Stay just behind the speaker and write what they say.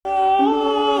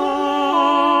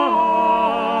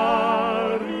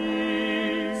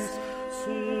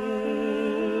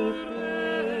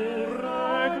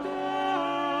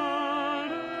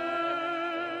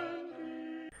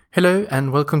Hello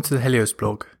and welcome to the Helios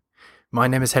blog. My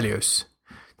name is Helios.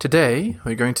 Today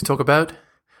we're going to talk about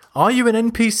Are You an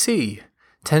NPC?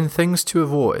 10 Things to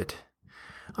Avoid.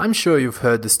 I'm sure you've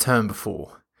heard this term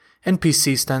before.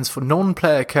 NPC stands for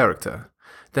non-player character.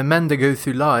 They're men that go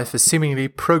through life as seemingly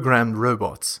programmed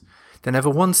robots. They never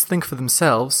once think for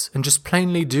themselves and just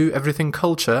plainly do everything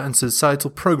culture and societal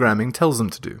programming tells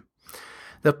them to do.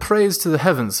 They're praised to the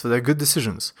heavens for their good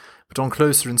decisions, but on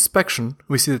closer inspection,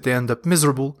 we see that they end up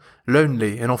miserable,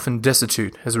 lonely, and often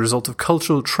destitute as a result of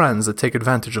cultural trends that take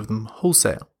advantage of them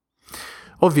wholesale.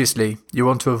 Obviously, you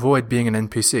want to avoid being an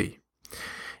NPC.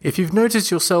 If you've noticed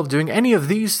yourself doing any of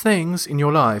these things in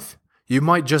your life, you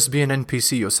might just be an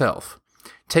NPC yourself.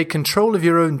 Take control of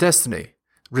your own destiny.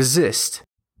 Resist.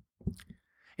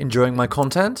 Enjoying my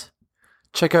content?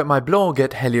 Check out my blog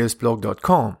at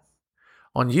heliosblog.com.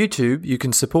 On YouTube, you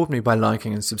can support me by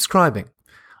liking and subscribing.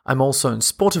 I'm also on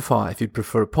Spotify if you'd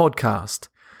prefer a podcast.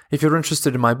 If you're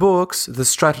interested in my books, The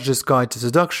Strategist's Guide to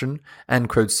Seduction and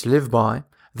Quotes to Live By,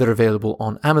 they're available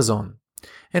on Amazon.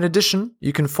 In addition,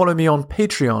 you can follow me on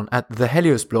Patreon at the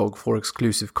Helios blog for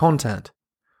exclusive content.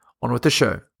 On with the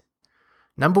show.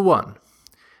 Number 1.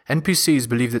 NPCs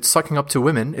believe that sucking up to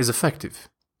women is effective.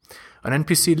 An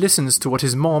NPC listens to what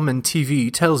his mom and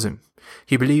TV tells him.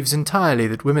 He believes entirely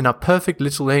that women are perfect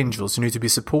little angels who need to be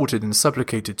supported and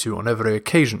supplicated to on every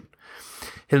occasion.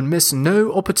 He'll miss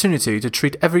no opportunity to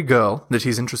treat every girl that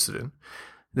he's interested in,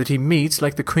 that he meets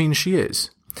like the queen she is.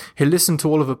 He'll listen to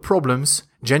all of her problems,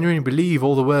 genuinely believe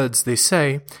all the words they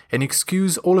say, and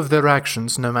excuse all of their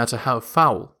actions no matter how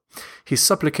foul. He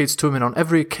supplicates to women on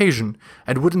every occasion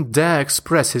and wouldn't dare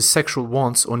express his sexual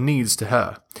wants or needs to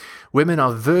her. Women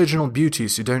are virginal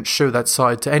beauties who don't show that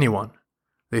side to anyone,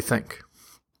 they think.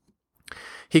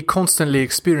 He constantly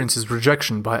experiences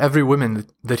rejection by every woman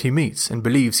that he meets and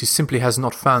believes he simply has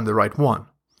not found the right one.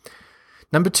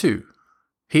 Number 2.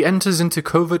 He enters into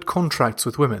covert contracts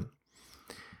with women.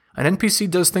 An NPC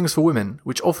does things for women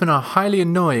which often are highly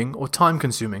annoying or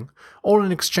time-consuming, all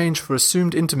in exchange for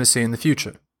assumed intimacy in the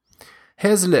future.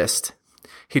 Here's a list.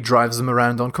 He drives them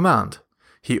around on command.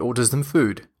 He orders them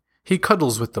food. He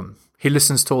cuddles with them. He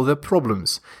listens to all their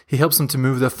problems. He helps them to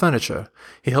move their furniture.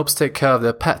 He helps take care of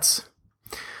their pets.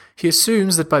 He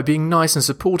assumes that by being nice and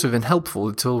supportive and helpful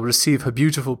it will receive her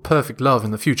beautiful, perfect love in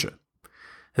the future.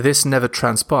 This never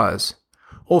transpires.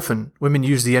 Often, women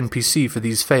use the NPC for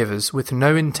these favors with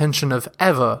no intention of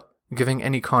ever giving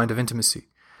any kind of intimacy.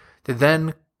 They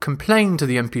then complain to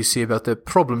the NPC about their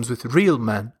problems with real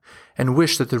men and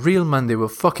wish that the real men they were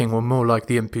fucking were more like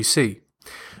the NPC.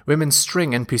 Women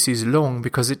string NPCs along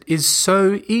because it is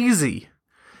so easy.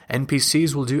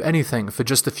 NPCs will do anything for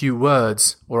just a few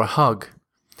words or a hug.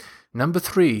 Number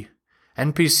 3.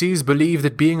 NPCs believe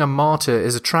that being a martyr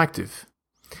is attractive.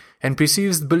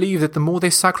 NPCs believe that the more they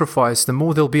sacrifice, the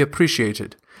more they'll be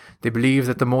appreciated. They believe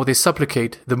that the more they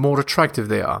supplicate, the more attractive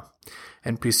they are.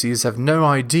 NPCs have no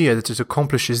idea that it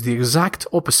accomplishes the exact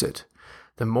opposite.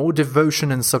 The more devotion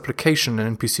and supplication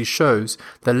an NPC shows,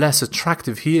 the less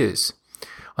attractive he is.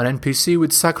 An NPC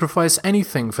would sacrifice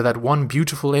anything for that one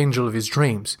beautiful angel of his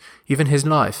dreams, even his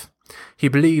life. He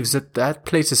believes that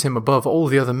places him above all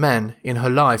the other men in her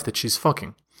life that she's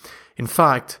fucking. In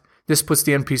fact, this puts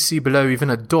the NPC below even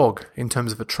a dog in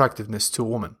terms of attractiveness to a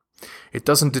woman. It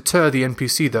doesn't deter the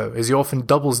NPC though, as he often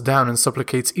doubles down and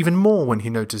supplicates even more when he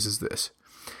notices this.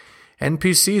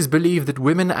 NPCs believe that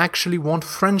women actually want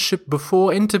friendship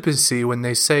before intimacy when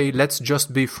they say, let's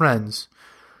just be friends.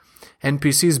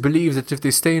 NPCs believe that if they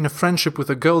stay in a friendship with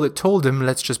a girl that told them,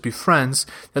 let's just be friends,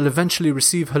 they'll eventually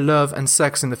receive her love and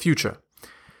sex in the future.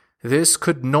 This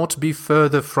could not be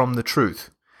further from the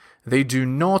truth. They do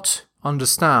not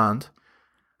understand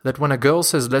that when a girl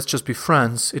says, let's just be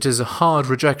friends, it is a hard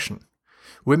rejection.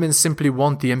 Women simply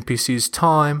want the NPC's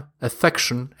time,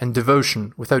 affection, and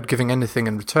devotion without giving anything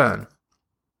in return.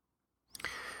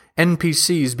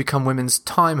 NPCs become women's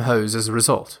time hoes as a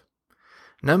result.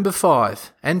 Number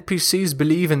 5. NPCs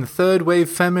believe in third-wave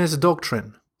feminist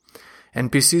doctrine.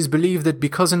 NPCs believe that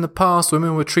because in the past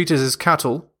women were treated as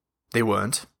cattle, they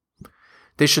weren't,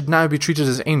 they should now be treated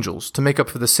as angels to make up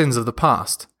for the sins of the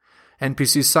past.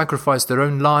 NPCs sacrifice their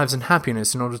own lives and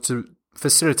happiness in order to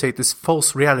facilitate this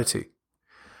false reality.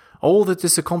 All that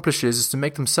this accomplishes is to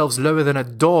make themselves lower than a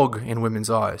dog in women's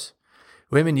eyes.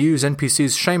 Women use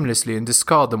NPCs shamelessly and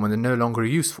discard them when they're no longer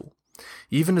useful.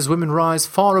 Even as women rise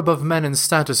far above men in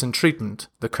status and treatment,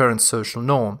 the current social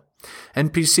norm,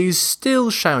 NPCs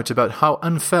still shout about how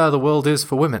unfair the world is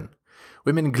for women.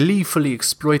 Women gleefully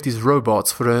exploit these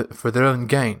robots for their own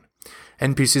gain.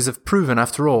 NPCs have proven,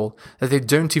 after all, that they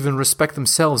don't even respect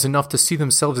themselves enough to see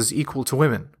themselves as equal to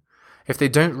women. If they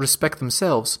don't respect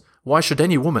themselves, Why should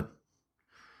any woman?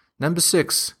 Number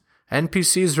 6.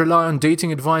 NPCs rely on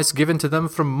dating advice given to them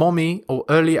from mommy or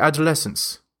early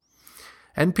adolescence.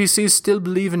 NPCs still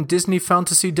believe in Disney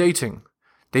fantasy dating.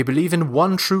 They believe in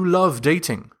one true love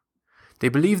dating. They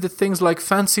believe that things like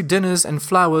fancy dinners and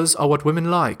flowers are what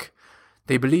women like.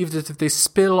 They believe that if they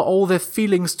spill all their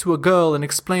feelings to a girl and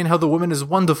explain how the woman is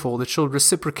wonderful, that she'll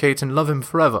reciprocate and love him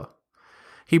forever.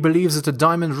 He believes that a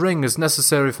diamond ring is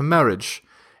necessary for marriage,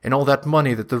 and all that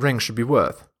money that the ring should be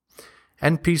worth.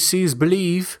 NPCs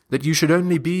believe that you should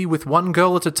only be with one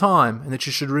girl at a time, and that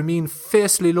you should remain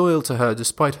fiercely loyal to her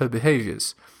despite her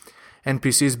behaviors.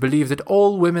 NPCs believe that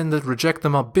all women that reject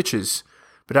them are bitches,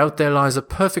 but out there lies a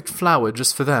perfect flower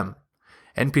just for them.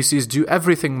 NPCs do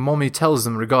everything mommy tells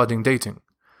them regarding dating.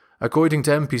 According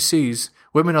to NPCs,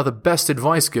 women are the best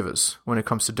advice givers when it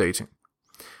comes to dating.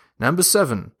 Number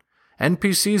 7.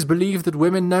 NPCs believe that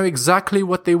women know exactly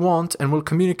what they want and will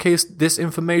communicate this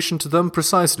information to them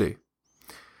precisely.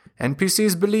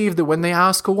 NPCs believe that when they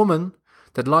ask a woman,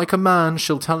 that like a man,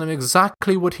 she'll tell him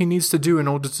exactly what he needs to do in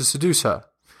order to seduce her.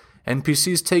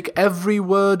 NPCs take every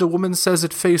word a woman says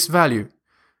at face value.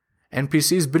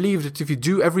 NPCs believe that if you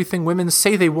do everything women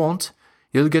say they want,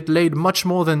 you'll get laid much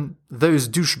more than those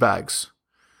douchebags.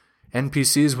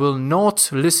 NPCs will not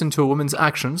listen to a woman's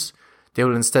actions, they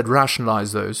will instead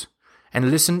rationalize those,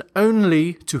 and listen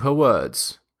only to her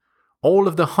words. All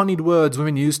of the honeyed words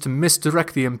women use to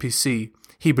misdirect the NPC,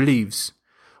 he believes.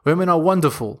 Women are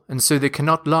wonderful, and so they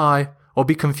cannot lie or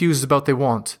be confused about their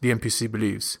want, the NPC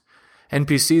believes.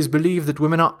 NPCs believe that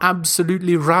women are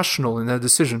absolutely rational in their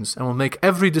decisions and will make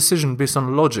every decision based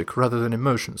on logic rather than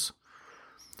emotions.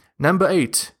 Number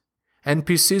 8.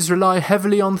 NPCs rely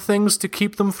heavily on things to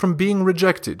keep them from being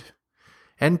rejected.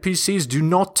 NPCs do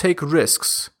not take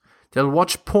risks. They'll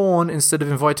watch porn instead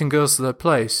of inviting girls to their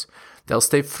place. They'll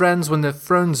stay friends when they're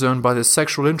friend-zoned by their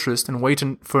sexual interest and wait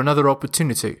for another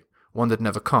opportunity, one that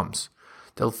never comes.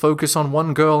 They'll focus on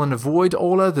one girl and avoid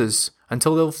all others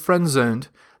until they're friend-zoned.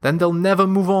 Then they'll never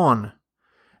move on.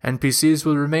 NPCs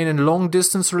will remain in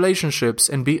long-distance relationships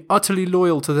and be utterly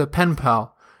loyal to their pen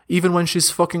pal, even when she's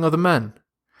fucking other men.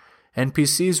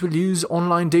 NPCs will use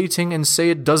online dating and say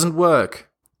it doesn't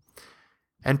work.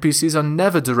 NPCs are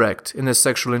never direct in their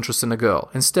sexual interest in a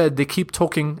girl. Instead, they keep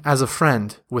talking as a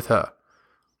friend with her.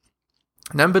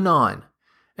 Number 9.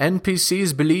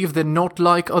 NPCs believe they're not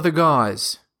like other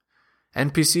guys.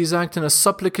 NPCs act in a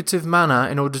supplicative manner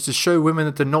in order to show women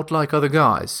that they're not like other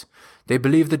guys. They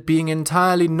believe that being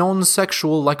entirely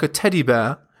non-sexual like a teddy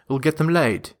bear will get them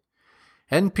laid.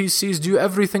 NPCs do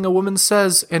everything a woman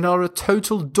says and are a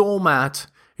total doormat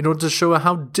in order to show her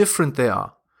how different they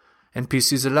are.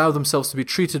 NPCs allow themselves to be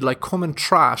treated like common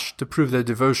trash to prove their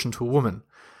devotion to a woman.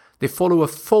 They follow a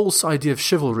false idea of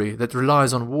chivalry that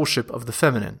relies on worship of the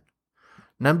feminine.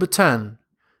 Number 10.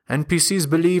 NPCs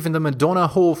believe in the Madonna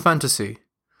whore fantasy.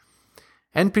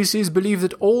 NPCs believe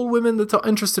that all women that are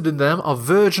interested in them are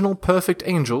virginal perfect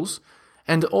angels,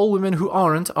 and all women who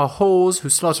aren't are whores who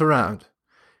slut around.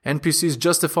 NPCs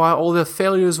justify all their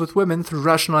failures with women through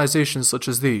rationalizations such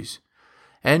as these.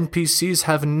 NPCs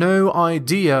have no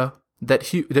idea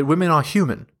that women are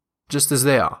human, just as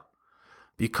they are.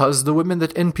 Because the women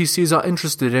that NPCs are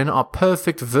interested in are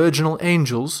perfect virginal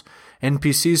angels,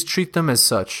 NPCs treat them as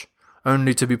such,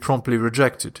 only to be promptly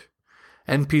rejected.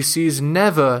 NPCs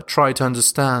never try to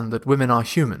understand that women are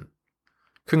human.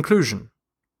 Conclusion.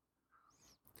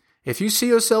 If you see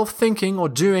yourself thinking or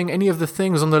doing any of the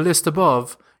things on the list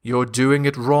above, you're doing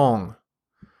it wrong.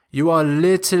 You are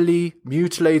literally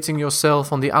mutilating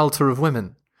yourself on the altar of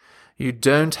women. You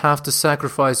don't have to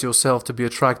sacrifice yourself to be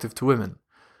attractive to women.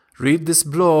 Read this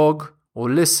blog or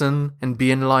listen and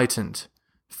be enlightened.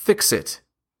 Fix it.